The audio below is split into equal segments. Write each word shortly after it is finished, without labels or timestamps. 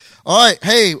All right,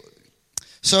 hey.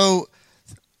 So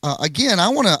again, I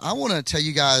wanna tell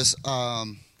you guys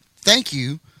thank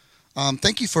you,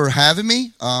 thank you for having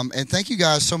me, and thank you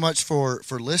guys so much for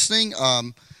listening.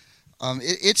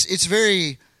 It's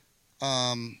very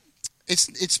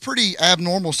it's pretty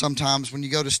abnormal sometimes when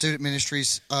you go to student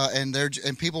ministries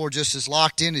and people are just as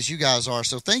locked in as you guys are.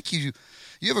 So thank you.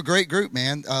 You have a great group,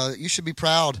 man. You should be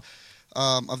proud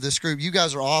of this group. You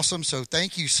guys are awesome. So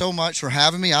thank you so much for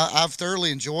having me. I've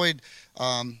thoroughly enjoyed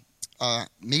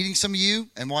meeting some of you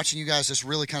and watching you guys just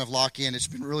really kind of lock in. It's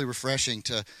been really refreshing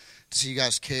to see you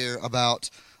guys care about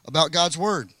God's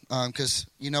word, because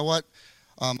you know what,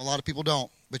 a lot of people don't,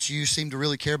 but you seem to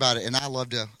really care about it, and I love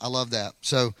that.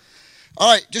 So, all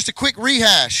right, just a quick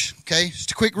rehash, okay?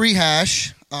 Just a quick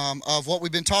rehash of what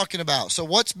we've been talking about. So,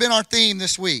 what's been our theme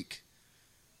this week?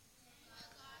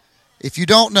 If you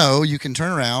don't know, you can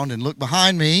turn around and look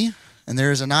behind me, and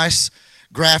there is a nice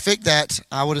graphic that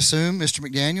I would assume, Mr.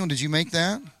 McDaniel, did you make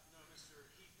that?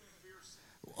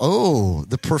 Oh,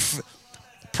 the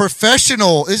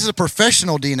professional. This is a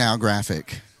professional D-Now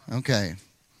graphic. Okay.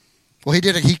 Well, he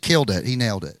did it. He killed it. He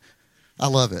nailed it. I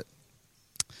love it.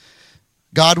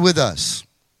 God with us.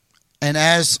 And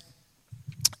as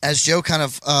Joe kind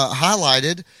of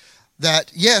highlighted,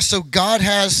 that, yes, so God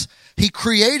he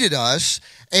created us,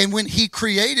 and when he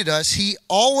created us, he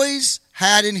always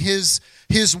had in his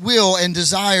will and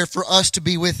desire for us to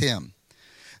be with him.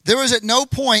 There was at no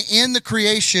point in the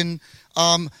creation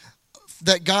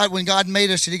that when God made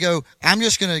us, did he go, I'm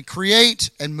just going to create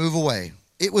and move away.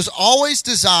 It was always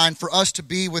designed for us to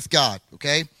be with God,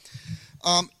 okay?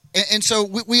 And so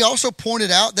we also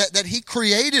pointed out that he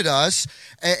created us,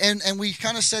 and we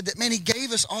kind of said that, man, he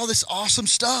gave us all this awesome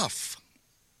stuff.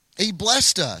 He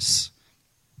blessed us.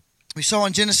 We saw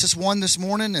in Genesis 1 this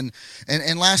morning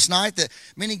and last night that,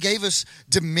 man, he gave us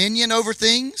dominion over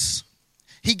things.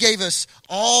 He gave us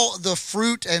all the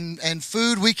fruit and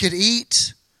food we could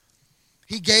eat.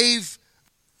 He gave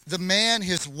the man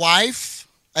his wife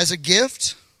as a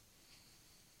gift.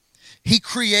 He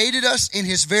created us in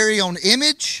his very own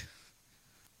image.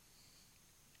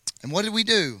 And what did we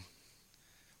do?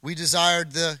 We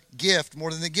desired the gift more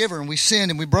than the giver, and we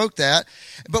sinned and we broke that.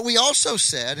 But we also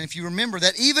said, and if you remember,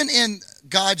 that even in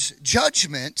God's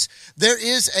judgment, there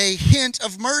is a hint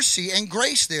of mercy and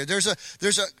grace there. There's a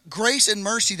grace and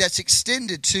mercy that's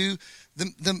extended to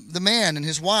the man and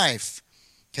his wife.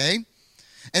 Okay?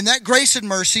 And that grace and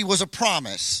mercy was a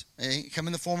promise. It come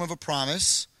in the form of a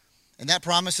promise. And that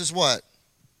promise is what?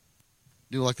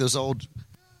 Do like those old,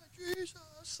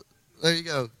 Jesus. There you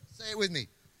go. Say it with me.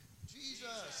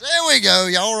 Jesus. There we go.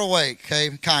 Y'all are awake.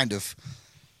 Okay, kind of.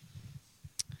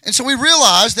 And so we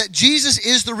realize that Jesus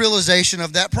is the realization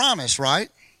of that promise, right?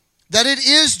 That it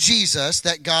is Jesus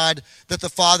that the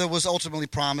Father was ultimately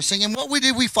promising. And what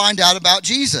did we find out about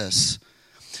Jesus?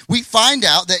 We find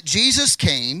out that Jesus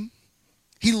came.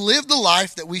 He lived the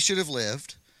life that we should have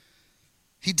lived.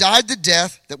 He died the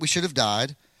death that we should have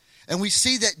died. And we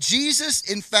see that Jesus,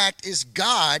 in fact, is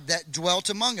God that dwelt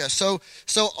among us. So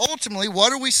ultimately,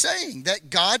 what are we saying?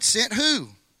 That God sent who?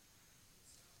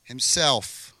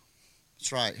 Himself.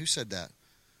 That's right. Who said that?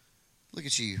 Look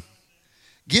at you.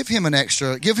 Give him an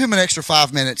extra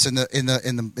 5 minutes in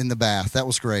the bath. That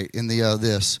was great. In the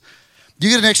this. You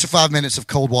get an extra 5 minutes of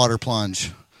cold water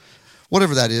plunge.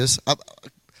 Whatever that is.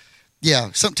 Yeah,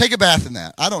 take a bath in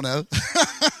that. I don't know.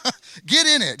 Get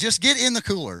in it. Just get in the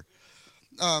cooler.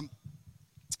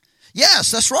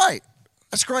 Yes, that's right.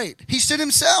 That's great. He sent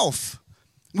himself.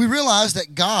 We realize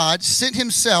that God sent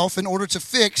himself in order to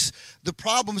fix the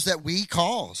problems that we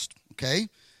caused. Okay?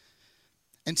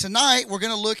 And tonight we're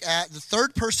going to look at the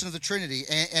third person of the Trinity.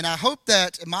 And I hope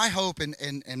that, my hope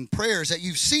and prayer is that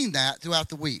you've seen that throughout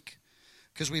the week.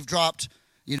 Because we've dropped,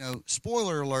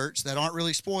 spoiler alerts that aren't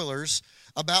really spoilers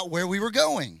about where we were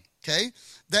going, okay?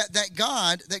 That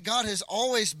God has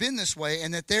always been this way,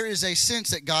 and that there is a sense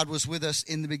that God was with us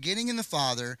in the beginning in the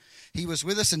Father. He was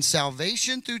with us in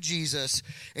salvation through Jesus,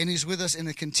 and he's with us in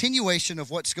the continuation of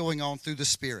what's going on through the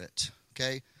Spirit,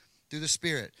 okay? Through the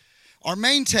Spirit. Our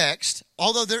main text,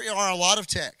 although there are a lot of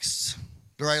texts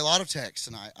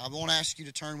tonight, I won't ask you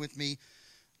to turn with me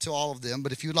to all of them,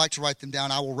 but if you'd like to write them down,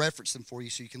 I will reference them for you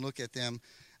so you can look at them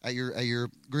at your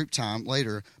group time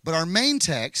later. But our main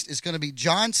text is going to be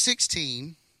John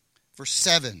 16, verse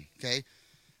 7, okay?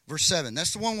 Verse 7.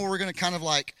 That's the one where we're going to kind of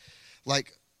like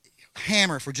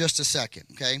hammer for just a second,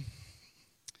 okay?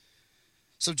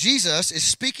 So Jesus is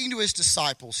speaking to his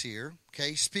disciples here,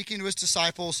 okay? Speaking to his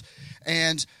disciples,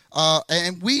 and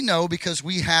we know, because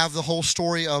we have the whole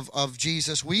story of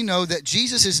Jesus, we know that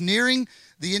Jesus is nearing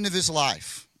the end of his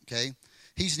life, okay?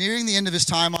 He's nearing the end of his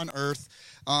time on earth.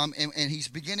 and he's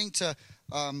beginning to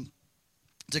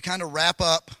kind of wrap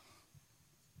up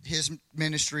his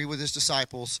ministry with his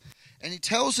disciples. And he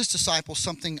tells his disciples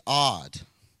something odd.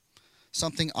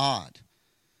 Something odd.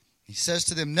 He says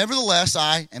to them, "Nevertheless,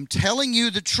 I am telling you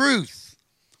the truth.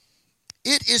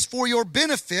 It is for your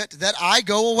benefit that I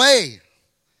go away.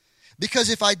 Because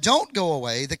if I don't go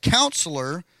away, the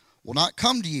counselor will not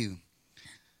come to you.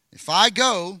 If I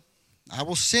go, I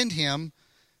will send him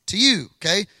to you."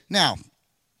 Okay? Now,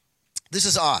 this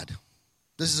is odd.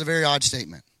 This is a very odd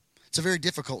statement. It's a very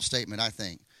difficult statement, I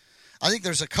think. I think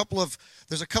there's a couple of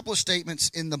statements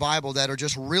in the Bible that are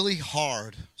just really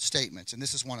hard statements, and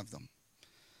this is one of them.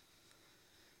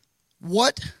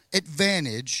 What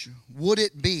advantage would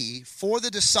it be for the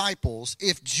disciples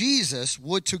if Jesus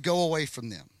would to go away from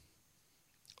them?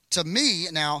 To me,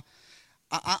 now,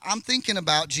 I'm thinking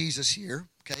about Jesus here,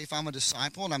 okay? If I'm a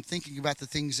disciple and I'm thinking about the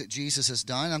things that Jesus has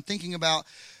done, I'm thinking about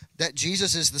that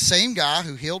Jesus is the same guy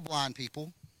who healed blind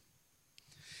people.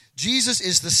 Jesus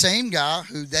is the same guy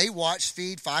who they watched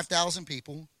feed 5,000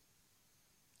 people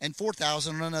and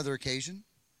 4,000 on another occasion.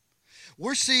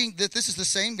 We're seeing that this is the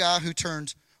same guy who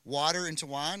turned water into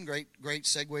wine. Great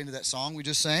segue into that song we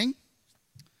just sang.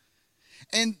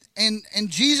 And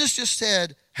Jesus just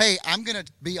said, "Hey, I'm going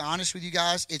to be honest with you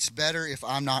guys. It's better if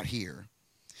I'm not here.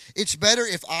 It's better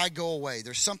if I go away.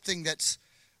 There's something that's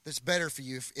better for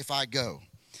you if I go."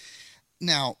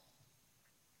 Now,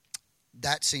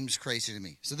 that seems crazy to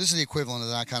me. So this is the equivalent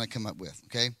that I kind of come up with,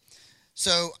 okay?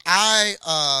 So I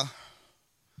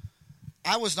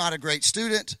was not a great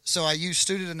student, so I use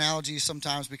student analogies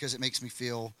sometimes because it makes me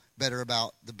feel better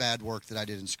about the bad work that I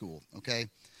did in school, okay?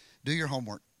 Do your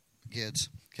homework, kids,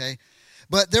 okay?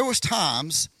 But there was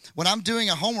times when I'm doing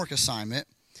a homework assignment,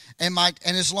 and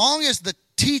as long as the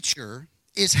teacher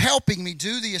is helping me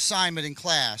do the assignment in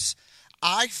class,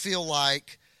 I feel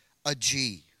like a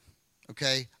G,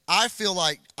 okay? I feel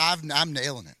like I'm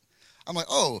nailing it. I'm like,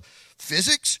 "Oh,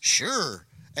 physics? Sure."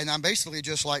 And I'm basically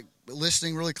just like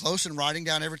listening really close and writing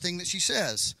down everything that she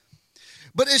says.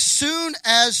 But as soon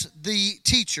as the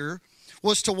teacher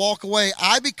was to walk away,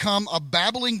 I become a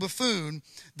babbling buffoon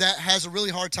that has a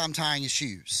really hard time tying his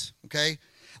shoes, okay?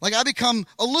 Like I become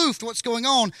aloof to what's going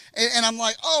on, and I'm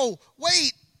like, "Oh,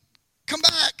 wait, come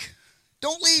back.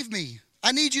 Don't leave me.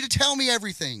 I need you to tell me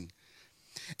everything."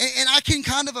 And I can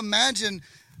kind of imagine,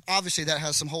 obviously that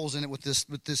has some holes in it with this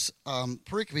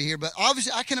pericope here, but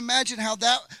obviously I can imagine how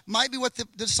that might be what the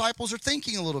disciples are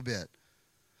thinking a little bit.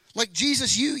 Like,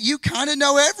 Jesus, you kind of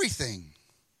know everything.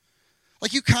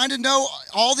 Like, you kind of know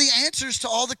all the answers to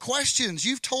all the questions.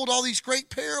 You've told all these great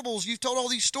parables. You've told all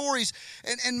these stories.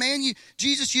 And man,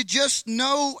 Jesus, you just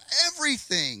know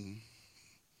everything.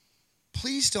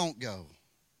 Please don't go.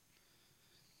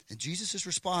 And Jesus'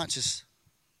 response is,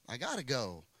 "I got to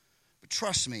go. But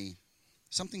trust me,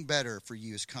 something better for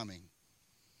you is coming."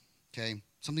 Okay?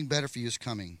 Something better for you is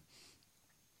coming.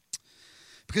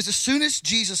 Because as soon as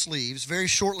Jesus leaves, very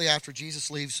shortly after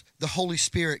Jesus leaves, the Holy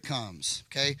Spirit comes.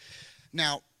 Okay?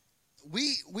 Now,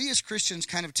 we as Christians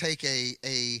kind of take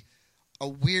a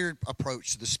weird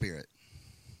approach to the Spirit.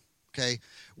 Okay?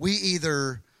 We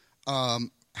either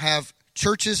have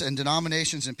churches and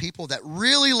denominations and people that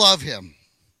really love Him.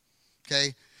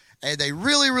 Okay? And they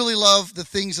really, really love the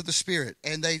things of the Spirit,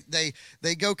 and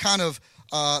they go kind of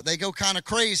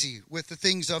crazy with the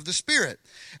things of the Spirit.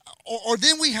 Or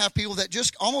then we have people that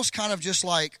just almost kind of just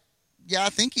like, "Yeah,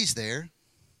 I think He's there.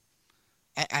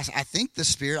 I think the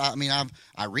Spirit. I mean,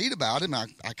 I read about Him.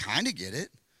 I kind of get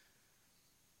it."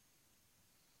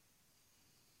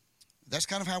 That's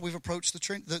kind of how we've approached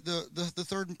the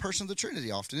third person of the Trinity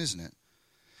often, isn't it?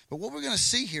 But what we're going to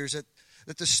see here is that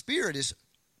the Spirit is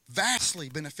vastly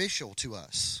beneficial to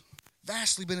us.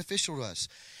 Vastly beneficial to us.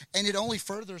 And it only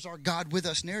furthers our God with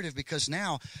us narrative, because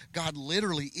now God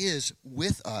literally is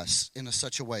with us in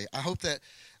such a way. I hope that,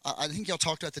 I think y'all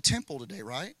talked about the temple today,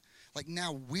 right? Like,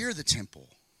 now we're the temple.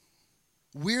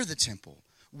 We're the temple.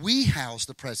 We house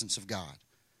the presence of God.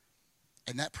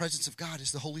 And that presence of God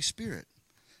is the Holy Spirit.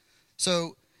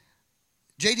 So,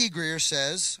 J.D. Greear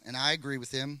says, and I agree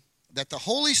with him, that the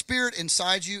Holy Spirit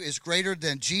inside you is greater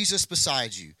than Jesus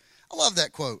beside you. I love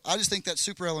that quote. I just think that's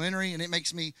super elementary, and it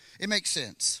makes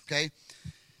sense, okay?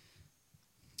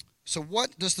 So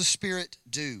what does the Spirit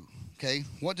do, okay?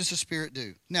 What does the Spirit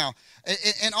do? Now,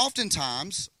 and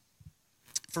oftentimes,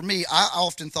 for me, I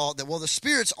often thought that, well, the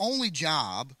Spirit's only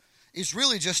job is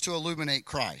really just to illuminate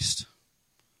Christ.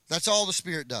 That's all the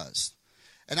Spirit does.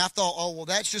 And I thought, oh, well,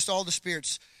 that's just all the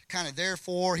Spirit's kind of there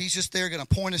for. He's just there going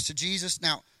to point us to Jesus.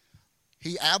 Now,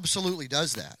 He absolutely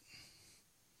does that.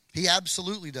 He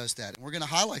absolutely does that. And we're going to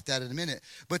highlight that in a minute.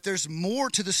 But there's more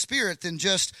to the Spirit than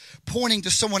just pointing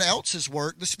to someone else's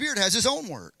work. The Spirit has his own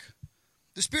work.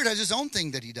 The Spirit has his own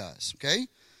thing that he does, okay?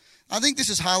 I think this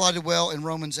is highlighted well in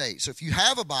Romans 8. So if you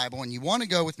have a Bible and you want to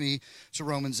go with me to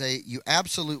Romans 8, you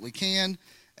absolutely can,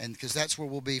 and because that's where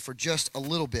we'll be for just a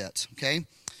little bit, okay?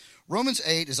 Romans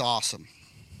 8 is awesome,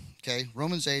 okay?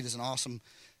 Romans 8 is an awesome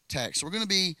text. So we're going to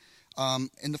be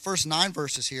in the first 9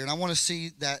 verses here, and I want to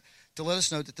see that to let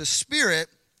us know that the Spirit,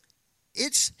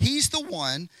 he's the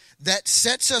one that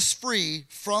sets us free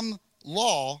from the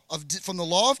law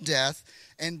of death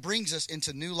and brings us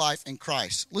into new life in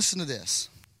Christ. Listen to this.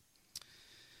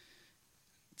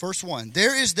 Verse 1,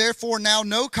 there is therefore now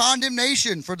no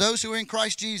condemnation for those who are in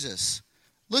Christ Jesus.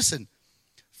 Listen,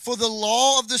 for the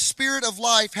law of the Spirit of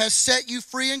life has set you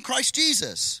free in Christ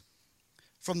Jesus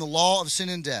from the law of sin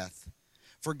and death.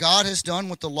 For God has done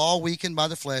what the law weakened by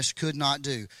the flesh could not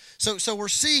do. So we're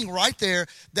seeing right there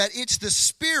that it's the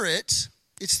Spirit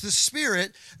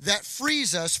that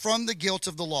frees us from the guilt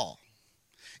of the law.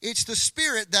 It's the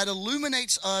Spirit that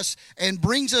illuminates us and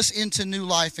brings us into new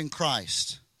life in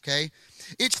Christ. Okay?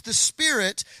 It's the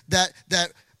Spirit that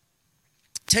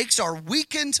takes our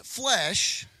weakened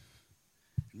flesh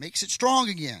and makes it strong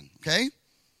again. Okay?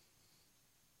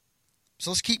 So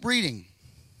let's keep reading.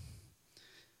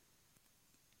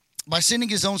 By sending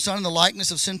his own Son in the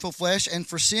likeness of sinful flesh, and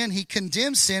for sin, he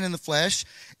condemned sin in the flesh,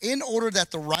 in order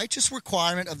that the righteous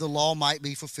requirement of the law might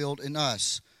be fulfilled in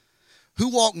us, who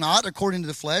walk not according to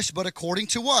the flesh, but according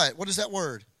to what? What is that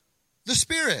word? The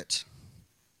Spirit.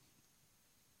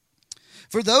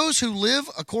 For those who live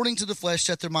according to the flesh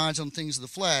set their minds on things of the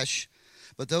flesh,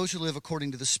 but those who live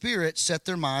according to the Spirit set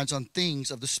their minds on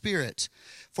things of the Spirit.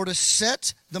 For to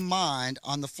set the mind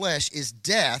on the flesh is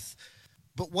death,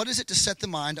 but what is it to set the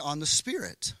mind on the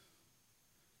Spirit?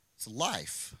 It's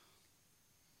life.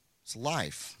 It's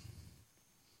life.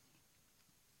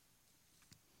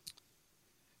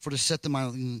 For to set the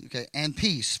mind, okay, and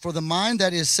peace. For the mind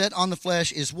that is set on the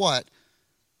flesh is what?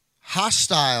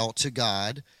 Hostile to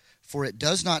God, for it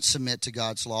does not submit to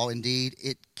God's law. Indeed,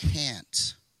 it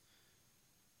can't.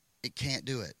 It can't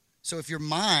do it. So if your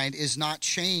mind is not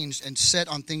changed and set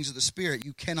on things of the Spirit,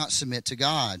 you cannot submit to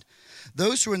God.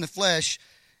 Those who are in the flesh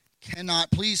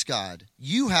cannot please God.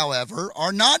 You, however,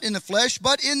 are not in the flesh,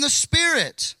 but in the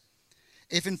Spirit.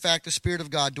 If in fact the Spirit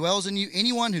of God dwells in you,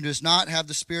 anyone who does not have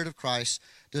the Spirit of Christ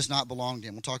does not belong to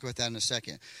him. We'll talk about that in a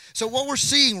second. So what we're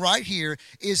seeing right here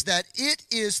is that it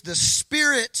is the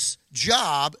Spirit's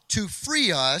job to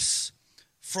free us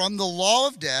from the law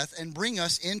of death and bring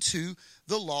us into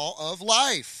the law of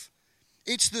life.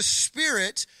 It's the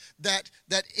Spirit that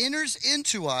enters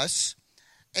into us,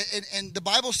 and the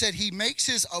Bible said he makes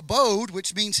his abode,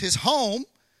 which means his home.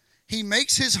 He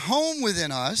makes his home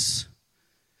within us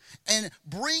and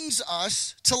brings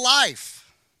us to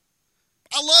life.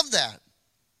 I love that.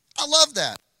 I love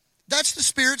that. That's the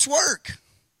Spirit's work.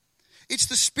 It's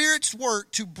the Spirit's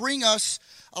work to bring us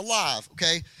alive,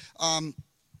 okay?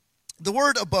 The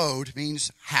word abode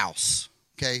means house,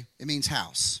 okay? It means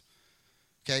house,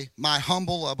 okay? My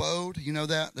humble abode, you know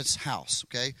that? That's house,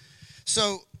 okay?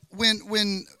 So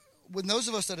when those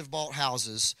of us that have bought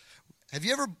houses, have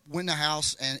you ever went in a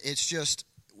house and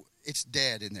it's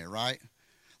dead in there, right?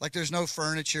 Like there's no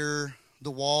furniture,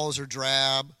 the walls are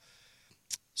drab.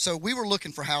 So we were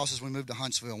looking for houses when we moved to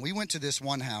Huntsville, and we went to this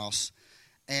one house,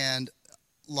 and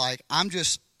I'm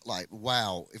just like,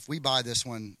 wow, if we buy this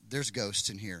one, there's ghosts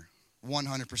in here.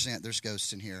 100% there's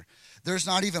ghosts in here. There's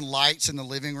not even lights in the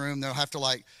living room. They'll have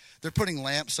to they're putting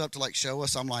lamps up to show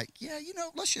us. I'm like, yeah,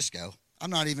 let's just go. I'm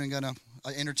not even going to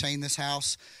entertain this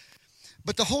house.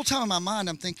 But the whole time in my mind,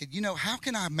 I'm thinking, how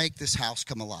can I make this house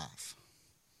come alive?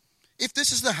 If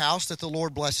this is the house that the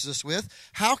Lord blesses us with,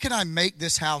 how can I make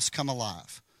this house come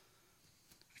alive?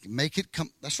 I can make it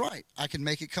come, that's right. I can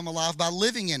make it come alive by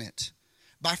living in it,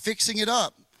 by fixing it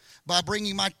up, by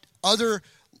bringing my other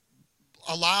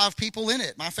alive people in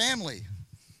it, my family,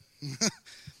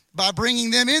 by bringing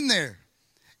them in there.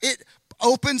 It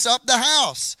opens up the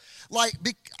house. I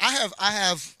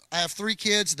have 3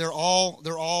 kids. They're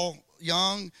all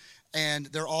young, and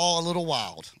they're all a little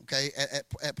wild, okay,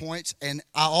 at points. And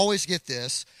I always get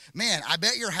this, man, I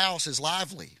bet your house is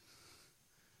lively.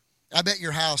 I bet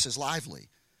your house is lively.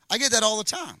 I get that all the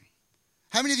time.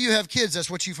 How many of you have kids? That's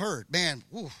what you've heard. Man,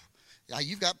 whew,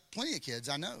 you've got plenty of kids,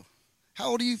 I know. How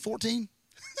old are you, 14?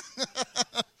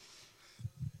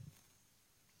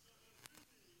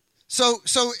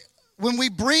 So when we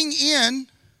bring in,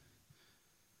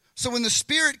 when the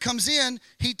Spirit comes in,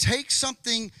 he takes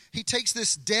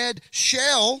this dead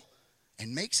shell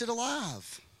and makes it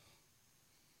alive.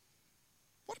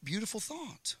 What a beautiful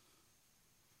thought.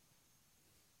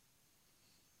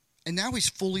 And now he's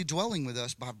fully dwelling with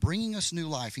us by bringing us new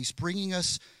life. He's bringing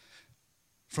us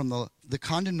from the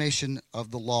condemnation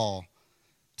of the law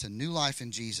to new life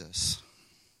in Jesus.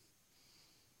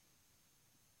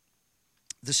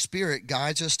 The Spirit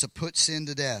guides us to put sin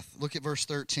to death. Look at verse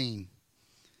 13.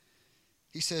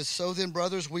 He says, so then,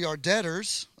 brothers, we are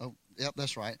debtors. Oh, yep,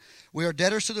 that's right. We are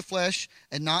debtors to the flesh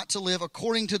and not to live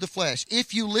according to the flesh.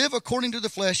 If you live according to the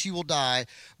flesh, you will die.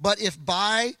 But if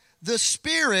by the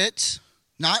Spirit,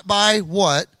 not by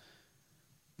what?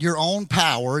 Your own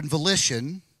power and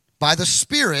volition, by the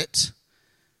Spirit,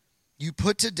 you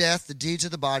put to death the deeds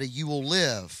of the body, you will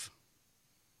live.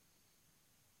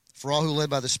 For all who live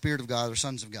by the Spirit of God are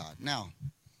sons of God. Now,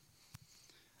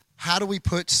 how do we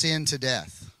put sin to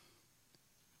death?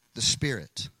 The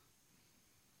Spirit.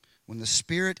 When the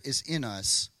Spirit is in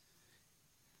us,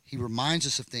 He reminds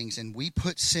us of things, and we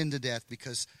put sin to death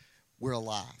because we're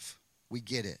alive. We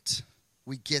get it.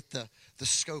 We get the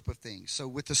scope of things. So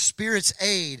with the Spirit's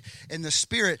aid and the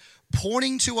Spirit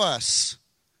pointing to us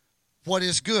what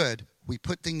is good, we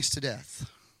put things to death.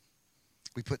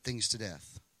 We put things to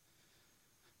death.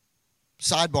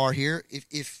 Sidebar here,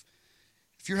 if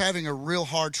you're having a real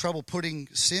hard trouble putting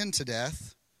sin to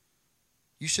death,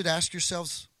 you should ask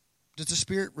yourselves, does the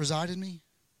Spirit reside in me?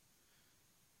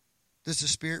 Does the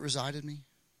Spirit reside in me?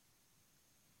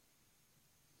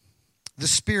 The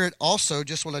Spirit also,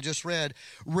 just what I just read,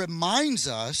 reminds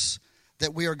us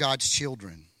that we are God's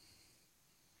children.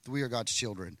 That we are God's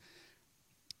children.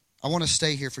 I want to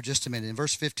stay here for just a minute. In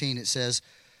verse 15 it says,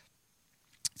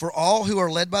 for all who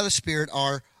are led by the Spirit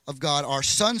of God are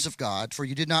sons of God, for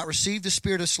you did not receive the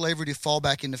spirit of slavery to fall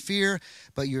back into fear,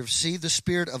 but you received the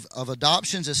spirit of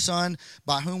adoptions as son,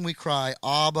 by whom we cry,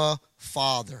 Abba,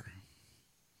 Father.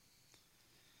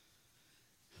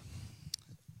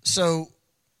 So,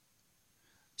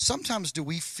 sometimes do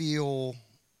we feel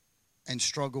and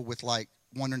struggle with like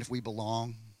wondering if we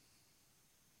belong?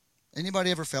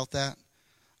 Anybody ever felt that?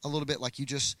 A little bit like you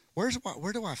just, where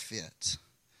do I fit?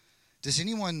 Does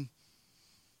anyone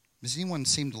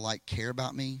seem to like care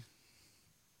about me?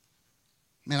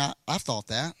 Man, I've thought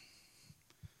that.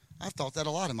 I've thought that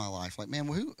a lot in my life. Like, man,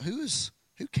 who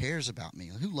cares about me?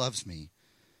 Who loves me?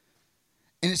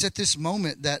 And it's at this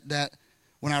moment that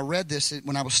when I read this,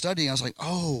 when I was studying, I was like,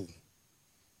 oh,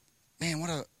 man,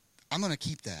 I'm going to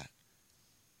keep that.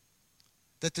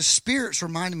 That the Spirit's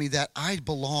reminding me that I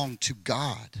belong to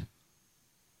God.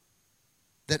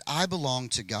 That I belong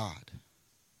to God.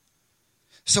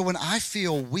 So when I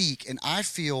feel weak and I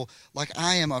feel like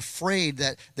I am afraid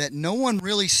that no one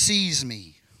really sees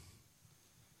me,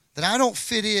 that I don't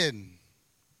fit in,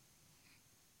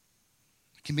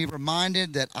 I can be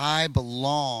reminded that I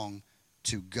belong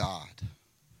to God.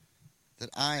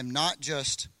 That I am not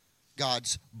just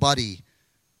God's buddy,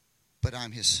 but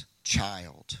I'm His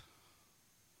child.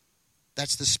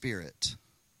 That's the Spirit.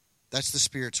 That's the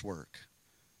Spirit's work.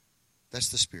 That's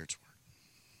the Spirit's work.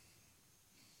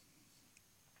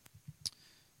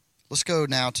 Let's go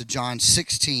now to John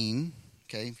 16.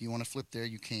 Okay, if you want to flip there,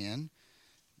 you can.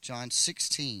 John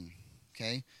 16.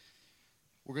 Okay.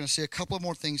 We're going to see a couple of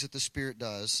more things that the Spirit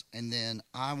does, and then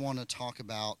I want to talk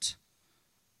about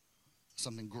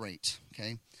something great.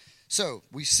 Okay. So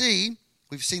we've seen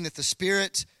that the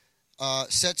Spirit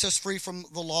sets us free from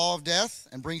the law of death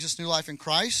and brings us new life in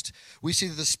Christ. We see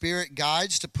that the Spirit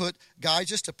guides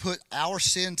us to put our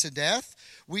sin to death.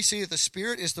 We see that the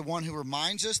Spirit is the one who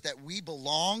reminds us that we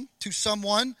belong to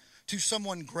someone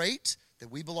great,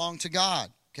 that we belong to God.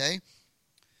 Okay?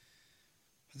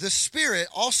 The Spirit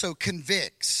also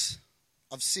convicts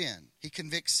of sin. He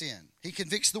convicts sin. He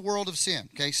convicts the world of sin.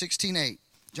 Okay, 16:8.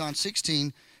 John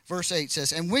 16, verse 8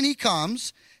 says, and when He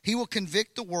comes, He will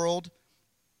convict the world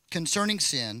concerning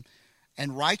sin,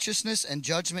 and righteousness and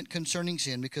judgment concerning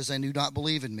sin, because they do not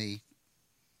believe in me.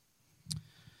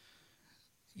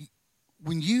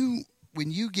 When you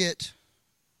get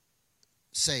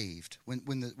saved,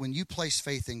 when you place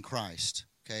faith in Christ,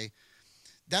 okay,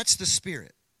 that's the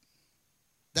Spirit.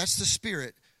 That's the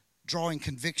Spirit drawing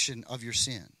conviction of your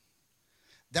sin.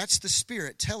 That's the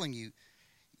Spirit telling you,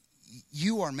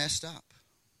 you are messed up.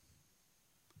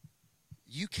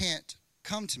 You can't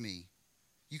come to me.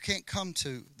 You can't come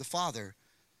to the Father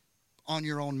on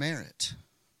your own merit.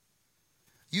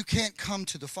 You can't come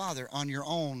to the Father on your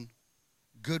own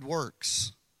good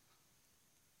works.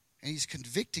 And He's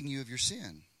convicting you of your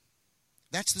sin.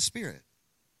 That's the Spirit.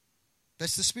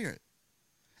 That's the Spirit.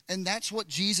 And that's what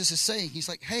Jesus is saying. He's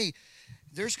like, hey,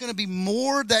 there's going to be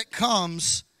more that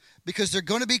comes because they're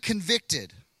going to be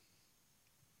convicted.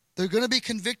 They're going to be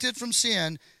convicted from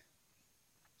sin.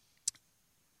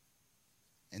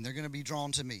 and they're going to be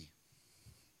drawn to me.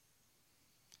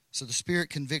 So the Spirit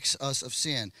convicts us of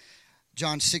sin.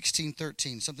 John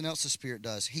 16:13, something else the Spirit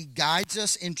does. He guides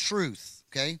us in truth,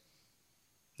 okay?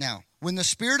 Now, when the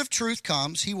Spirit of truth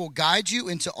comes, he will guide you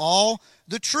into all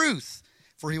the truth.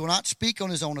 For he will not speak on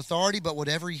his own authority, but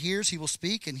whatever he hears, he will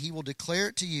speak, and he will declare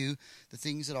it to you, the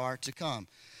things that are to come.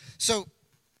 So,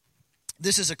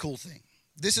 this is a cool thing.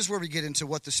 This is where we get into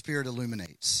what the Spirit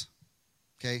illuminates,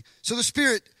 okay? So the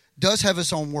Spirit does have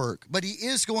his own work, but he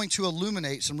is going to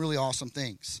illuminate some really awesome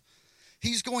things.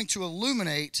 He's going to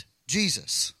illuminate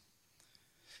Jesus.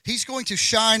 He's going to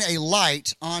shine a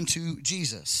light onto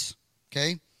Jesus,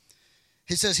 okay?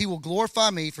 He says he will glorify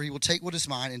me, for he will take what is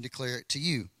mine and declare it to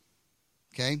you,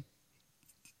 okay?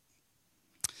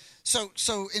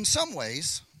 So in some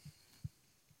ways,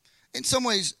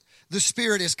 the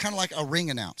Spirit is kind of like a ring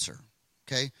announcer,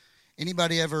 okay?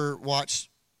 Anybody ever watch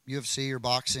UFC or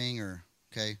boxing or,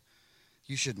 okay?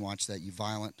 You shouldn't watch that, you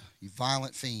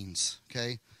violent fiends,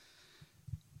 okay?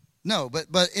 No, but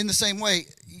in the same way,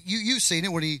 you've seen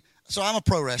it when he. So I'm a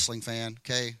pro wrestling fan,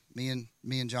 okay? Me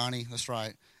and Johnny, that's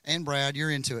right, and Brad,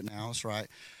 you're into it now, that's right.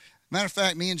 Matter of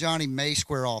fact, me and Johnny may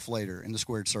square off later in the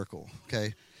squared circle,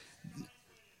 okay?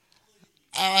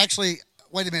 Actually,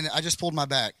 wait a minute, I just pulled my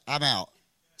back. I'm out,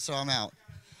 so I'm out.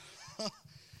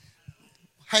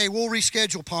 Hey, we'll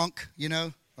reschedule, punk. You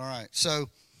know, all right. So,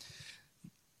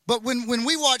 but when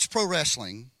we watch pro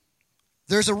wrestling,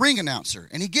 there's a ring announcer,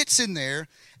 and he gets in there,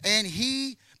 and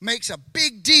he makes a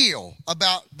big deal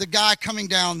about the guy coming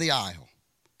down the aisle,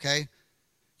 okay?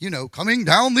 You know, coming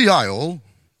down the aisle,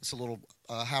 it's a little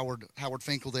Howard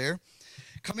Finkel there.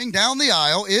 Coming down the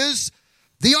aisle is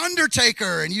The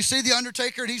Undertaker, and you see The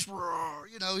Undertaker, and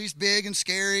he's big and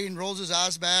scary and rolls his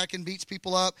eyes back and beats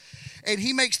people up, and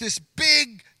he makes this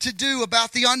big to-do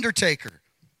about The Undertaker.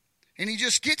 And he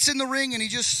just gets in the ring and he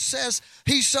just says,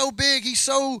 he's so big, he's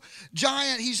so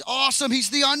giant, he's awesome, he's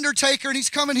the Undertaker, and he's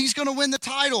coming, he's going to win the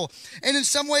title. And in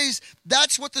some ways,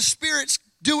 that's what the Spirit's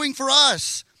doing for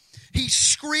us. He's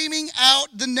screaming out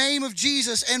the name of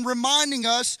Jesus and reminding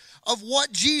us of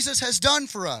what Jesus has done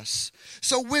for us.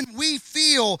 So when we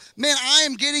feel, man, I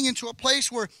am getting into a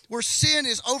place where sin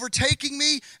is overtaking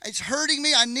me, it's hurting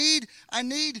me, I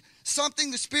need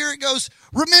something, the Spirit goes,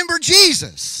 remember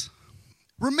Jesus.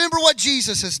 Remember what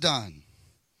Jesus has done.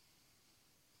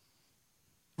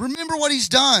 Remember what he's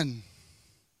done.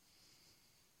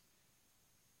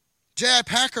 J.I.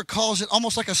 Packer calls it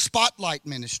almost like a spotlight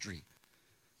ministry.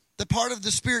 The part of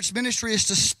the Spirit's ministry is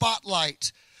to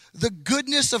spotlight the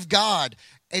goodness of God,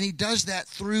 and he does that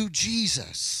through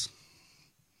Jesus.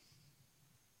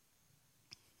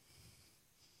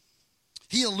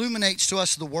 He illuminates to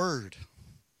us the Word.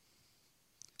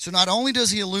 So not only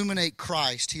does he illuminate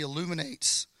Christ, he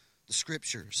illuminates the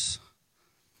Scriptures.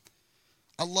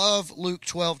 I love Luke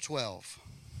 12:12.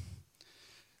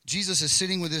 Jesus is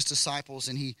sitting with his disciples,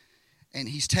 and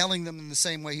he's telling them in the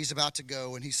same way he's about to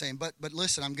go, and he's saying, but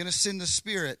listen, I'm going to send the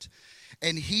Spirit,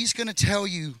 and he's going to tell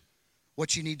you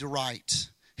what you need to write.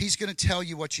 He's going to tell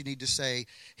you what you need to say.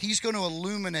 He's going to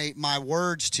illuminate my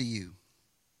words to you.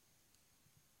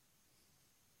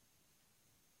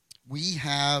 We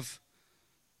have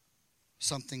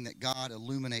something that God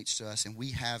illuminates to us, and we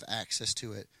have access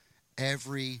to it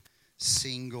every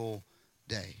single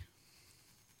day.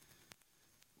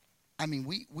 I mean,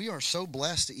 we are so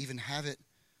blessed to even have it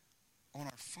on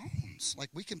our phones.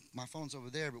 Like my phone's over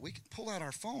there, but we can pull out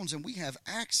our phones and we have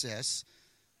access.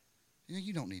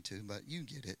 You don't need to, but you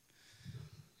get it.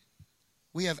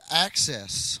 We have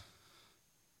access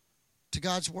to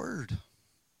God's Word.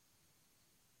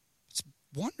 It's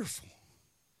wonderful.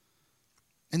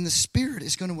 And the Spirit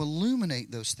is going to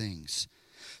illuminate those things.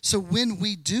 So when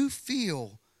we do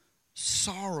feel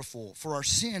sorrowful for our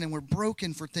sin and we're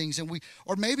broken for things, and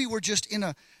or maybe we just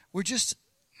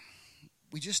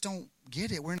don't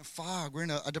get it. We're in a fog. We're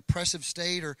in a depressive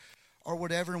state or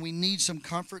whatever, and we need some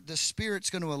comfort. The Spirit's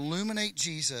going to illuminate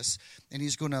Jesus, and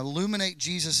he's going to illuminate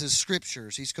Jesus'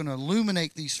 Scriptures. He's going to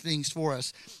illuminate these things for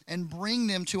us and bring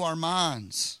them to our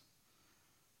minds.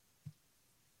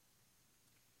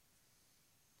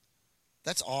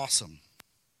 That's awesome.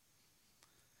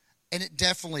 And it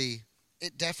definitely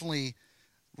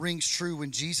rings true when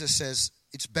Jesus says,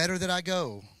 it's better that I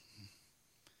go,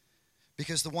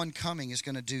 because the one coming is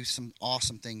going to do some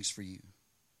awesome things for you.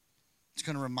 It's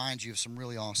going to remind you of some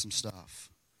really awesome stuff,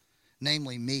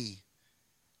 namely me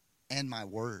and my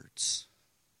words.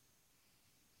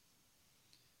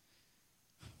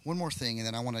 One more thing, and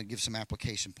then I want to give some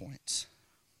application points.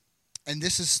 And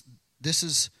this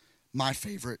is my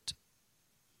favorite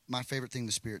thing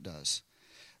the Spirit does,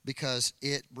 because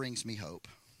it brings me hope.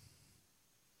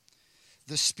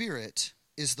 The Spirit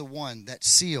is the one that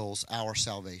seals our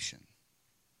salvation.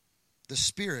 The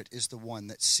Spirit is the one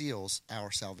that seals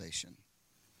our salvation.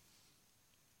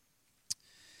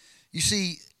 You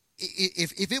see,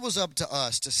 if it was up to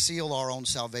us to seal our own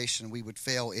salvation, we would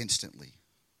fail instantly.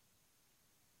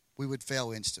 We would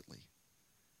fail instantly.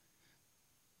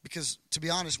 Because, to be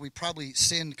honest, we probably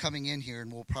sin coming in here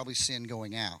and we'll probably sin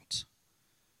going out.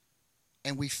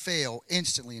 And we fail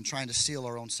instantly in trying to seal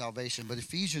our own salvation. But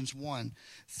Ephesians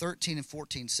 1:13 and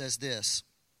 14 says this.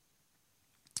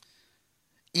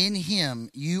 In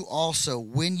him you also,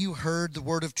 when you heard the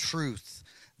word of truth,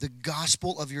 the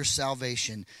gospel of your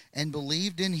salvation, and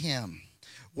believed in him,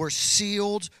 were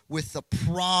sealed with the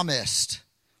promised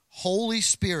Holy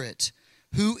Spirit,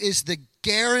 who is the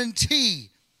guarantee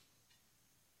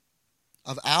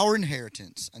of our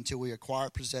inheritance until we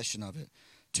acquire possession of it,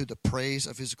 to the praise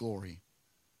of his glory.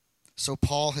 So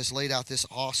Paul has laid out this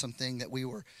awesome thing that we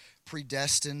were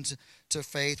predestined to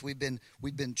faith. We've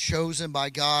been chosen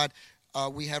by God.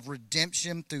 We have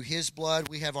redemption through his blood.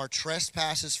 We have our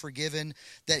trespasses forgiven,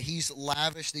 that he's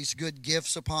lavished these good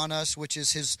gifts upon us, which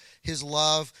is his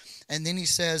love. And then he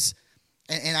says,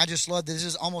 and I just love this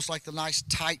is almost like the nice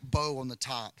tight bow on the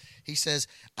top. He says,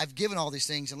 I've given all these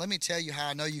things, and let me tell you how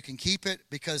I know you can keep it,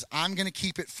 because I'm going to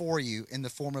keep it for you in the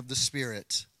form of the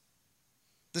Spirit.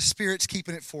 The Spirit's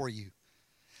keeping it for you.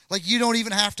 Like, you don't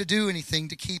even have to do anything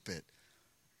to keep it.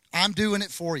 I'm doing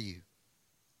it for you.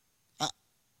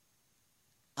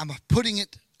 I'm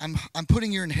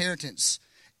putting your inheritance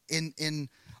in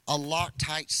a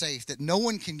lock-tight safe that no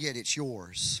one can get. It's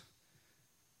yours.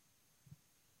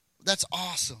 That's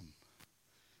awesome.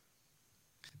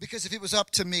 Because if it was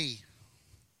up to me,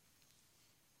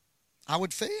 I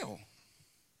would fail.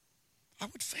 I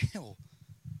would fail.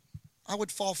 I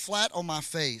would fall flat on my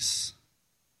face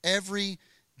every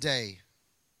day.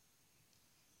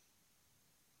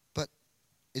 But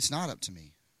it's not up to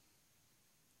me.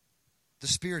 The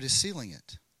Spirit is sealing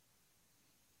it.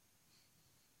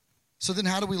 So then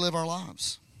how do we live our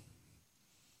lives?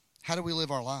 How do we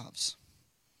live our lives?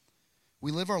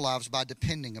 We live our lives by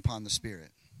depending upon the Spirit.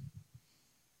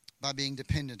 By being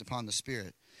dependent upon the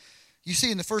Spirit. You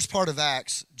see, in the first part of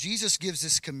Acts, Jesus gives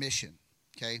this commission.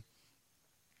 Okay?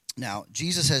 Now,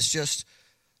 Jesus has just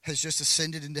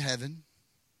ascended into heaven.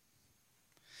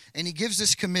 And he gives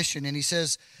this commission, and he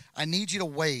says, I need you to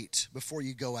wait before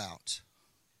you go out.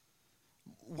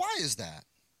 Why is that?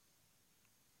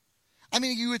 I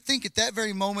mean, you would think at that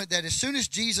very moment that as soon as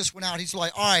Jesus went out, he's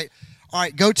like, all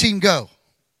right, go team, go.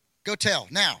 Go tell,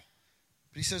 now.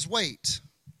 But he says, wait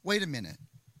a minute.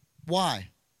 Why?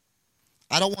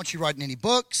 I don't want you writing any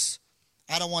books.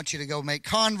 I don't want you to go make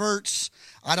converts.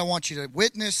 I don't want you to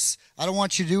witness. I don't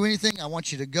want you to do anything. I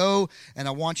want you to go, and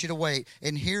I want you to wait.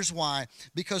 And here's why.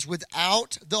 Because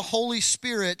without the Holy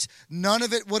Spirit, none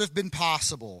of it would have been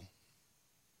possible.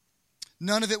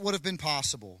 None of it would have been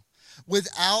possible.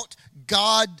 Without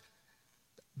God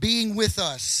being with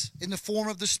us in the form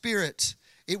of the Spirit,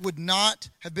 it would not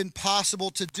have been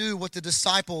possible to do what the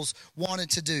disciples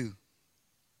wanted to do.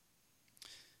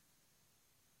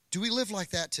 Do we live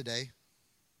like that today?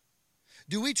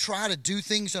 Do we try to do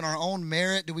things on our own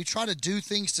merit? Do we try to do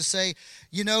things to say,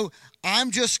 you know, I'm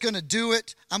just going to do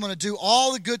it. I'm going to do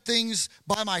all the good things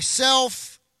by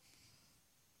myself.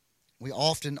 We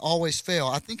often always fail.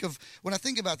 When I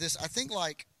think about this, I think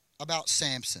about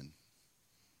Samson.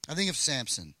 I think of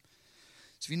Samson.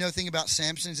 So if you know anything about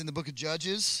Samson, he's in the book of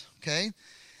Judges, okay?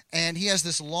 And he has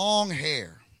this long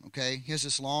hair, okay? He has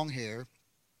this long hair.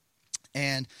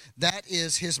 And that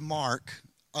is his mark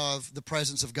of the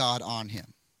presence of God on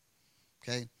him,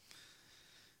 okay?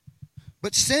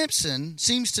 But Samson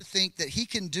seems to think that he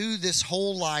can do this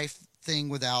whole life thing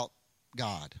without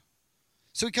God.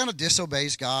 So he kind of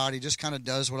disobeys God. He just kind of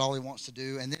does what all he wants to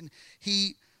do. And then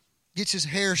he gets his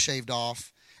hair shaved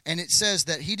off. And it says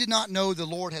that he did not know the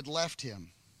Lord had left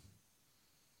him.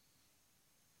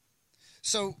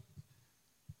 So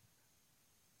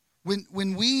when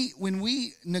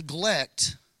we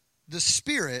neglect the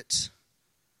Spirit,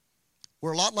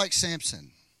 we're a lot like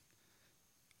Samson.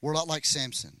 We're a lot like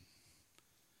Samson.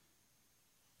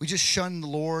 We just shun the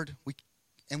Lord.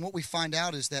 And what we find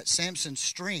out is that Samson's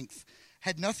strength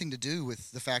had nothing to do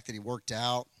with the fact that he worked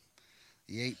out,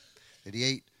 he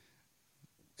ate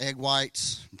egg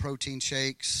whites and protein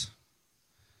shakes,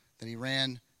 that he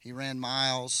ran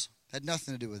miles. Had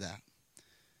nothing to do with that.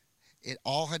 It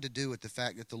all had to do with the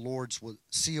fact that the Lord's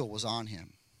seal was on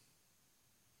him.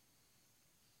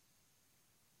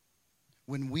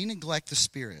 When we neglect the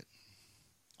Spirit,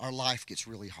 our life gets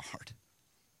really hard.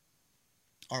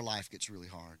 Our life gets really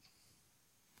hard.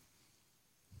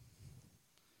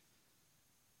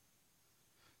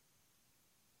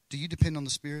 Do you depend on the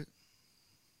Spirit?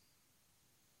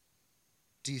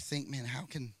 Do you think, man, how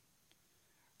can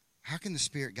the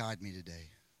Spirit guide me today?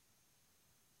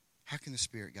 How can the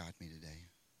Spirit guide me today?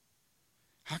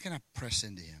 How can I press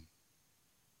into Him?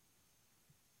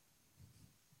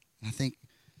 And I think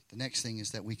the next thing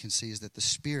is that we can see is that the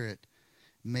Spirit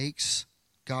makes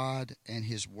God and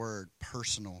His Word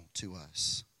personal to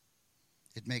us.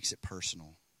 It makes it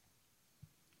personal.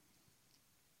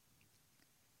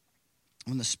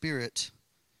 When the Spirit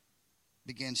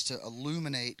begins to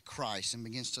illuminate Christ and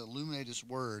begins to illuminate His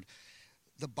Word,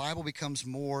 the Bible becomes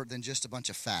more than just a bunch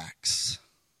of facts.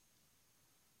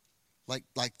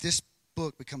 Like this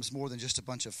book becomes more than just a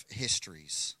bunch of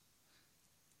histories.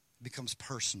 It becomes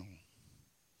personal.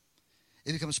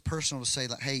 It becomes personal to say,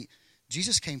 like, hey,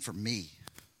 Jesus came for me.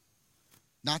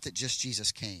 Not that just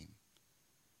Jesus came.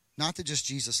 Not that just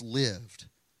Jesus lived.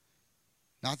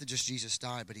 Not that just Jesus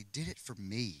died, but He did it for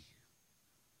me.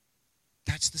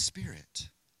 That's the Spirit.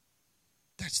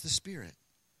 That's the Spirit.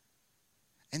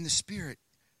 And the Spirit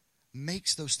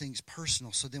makes those things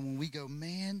personal. So then when we go,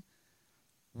 man,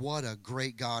 what a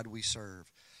great God we serve.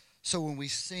 So when we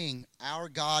sing, our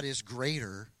God is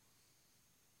greater,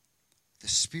 the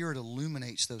Spirit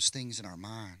illuminates those things in our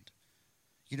mind.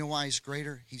 You know why He's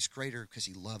greater? He's greater because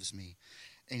He loves me.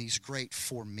 And He's great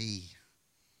for me.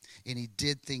 And He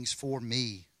did things for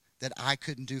me that I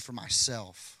couldn't do for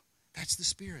myself. That's the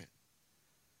Spirit.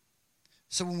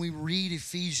 So when we read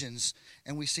Ephesians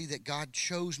and we see that God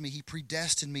chose me, He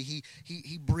predestined me,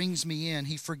 He brings me in,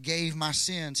 He forgave my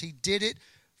sins. He did it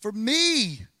for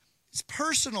me. It's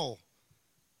personal.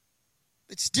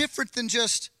 It's different than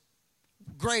just,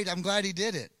 great, I'm glad He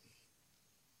did it.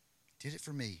 He did it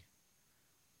for me.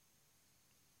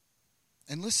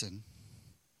 And listen,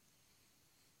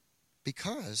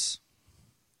 because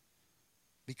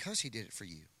He did it for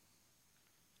you,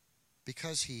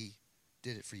 because He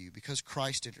did it for you, because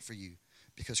Christ did it for you,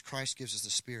 because Christ gives us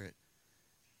the Spirit,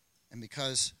 and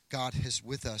because God is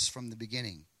with us from the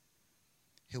beginning,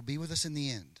 He'll be with us in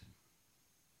the end.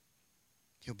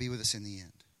 He'll be with us in the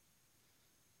end.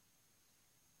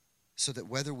 So that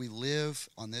whether we live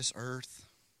on this earth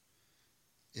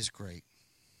is great,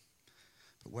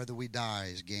 but whether we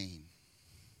die is gain.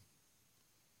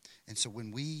 And so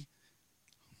when we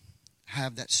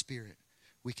have that Spirit,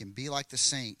 we can be like the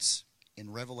saints in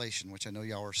Revelation, which I know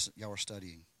y'all are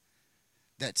studying,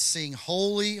 that sing,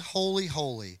 holy, holy,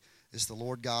 holy is the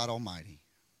Lord God Almighty.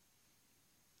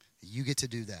 You get to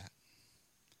do that.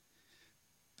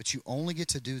 But you only get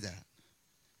to do that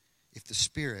if the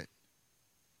Spirit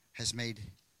has made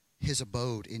His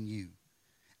abode in you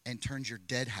and turns your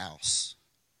dead house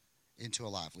into a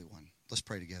lively one. Let's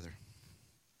pray together.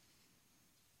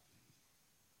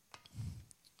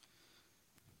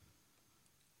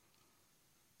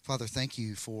 Father, thank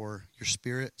You for Your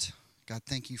Spirit. God,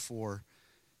 thank You for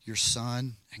Your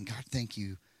Son. And God, thank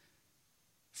You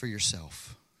for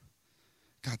Yourself.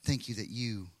 God, thank You that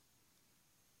You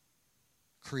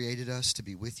created us to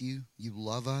be with You. You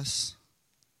love us.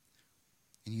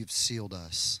 And You've sealed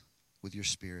us with Your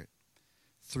Spirit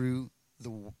through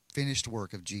the finished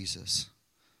work of Jesus.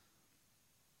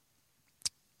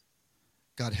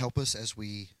 God, help us as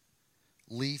we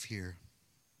leave here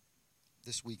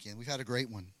this weekend. We've had a great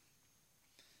one.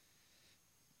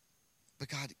 But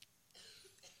God,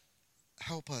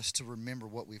 help us to remember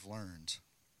what we've learned.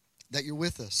 That You're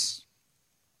with us.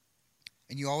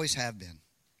 And You always have been.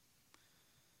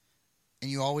 And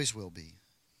You always will be.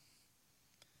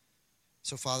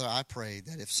 So, Father, I pray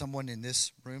that if someone in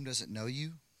this room doesn't know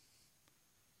You,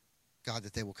 God,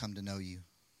 that they will come to know You.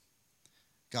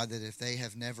 God, that if they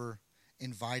have never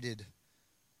invited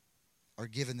or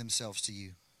given themselves to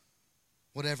You,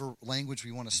 whatever language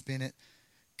we want to spin it,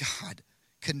 God,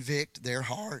 convict their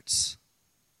hearts.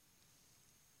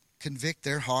 Convict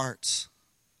their hearts.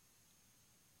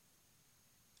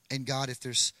 And God, if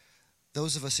there's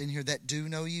those of us in here that do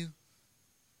know You,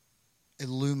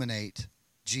 illuminate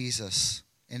Jesus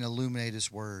and illuminate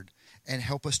His Word. And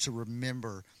help us to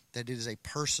remember that it is a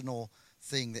personal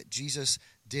thing, that Jesus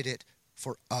did it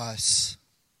for us.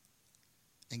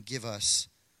 And give us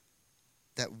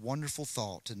that wonderful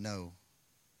thought to know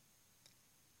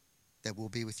that we'll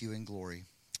be with You in glory.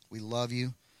 We love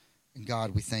You, and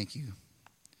God, we thank You.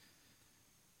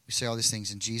 We say all these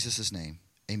things in Jesus' name.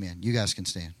 Amen. You guys can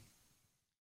stand.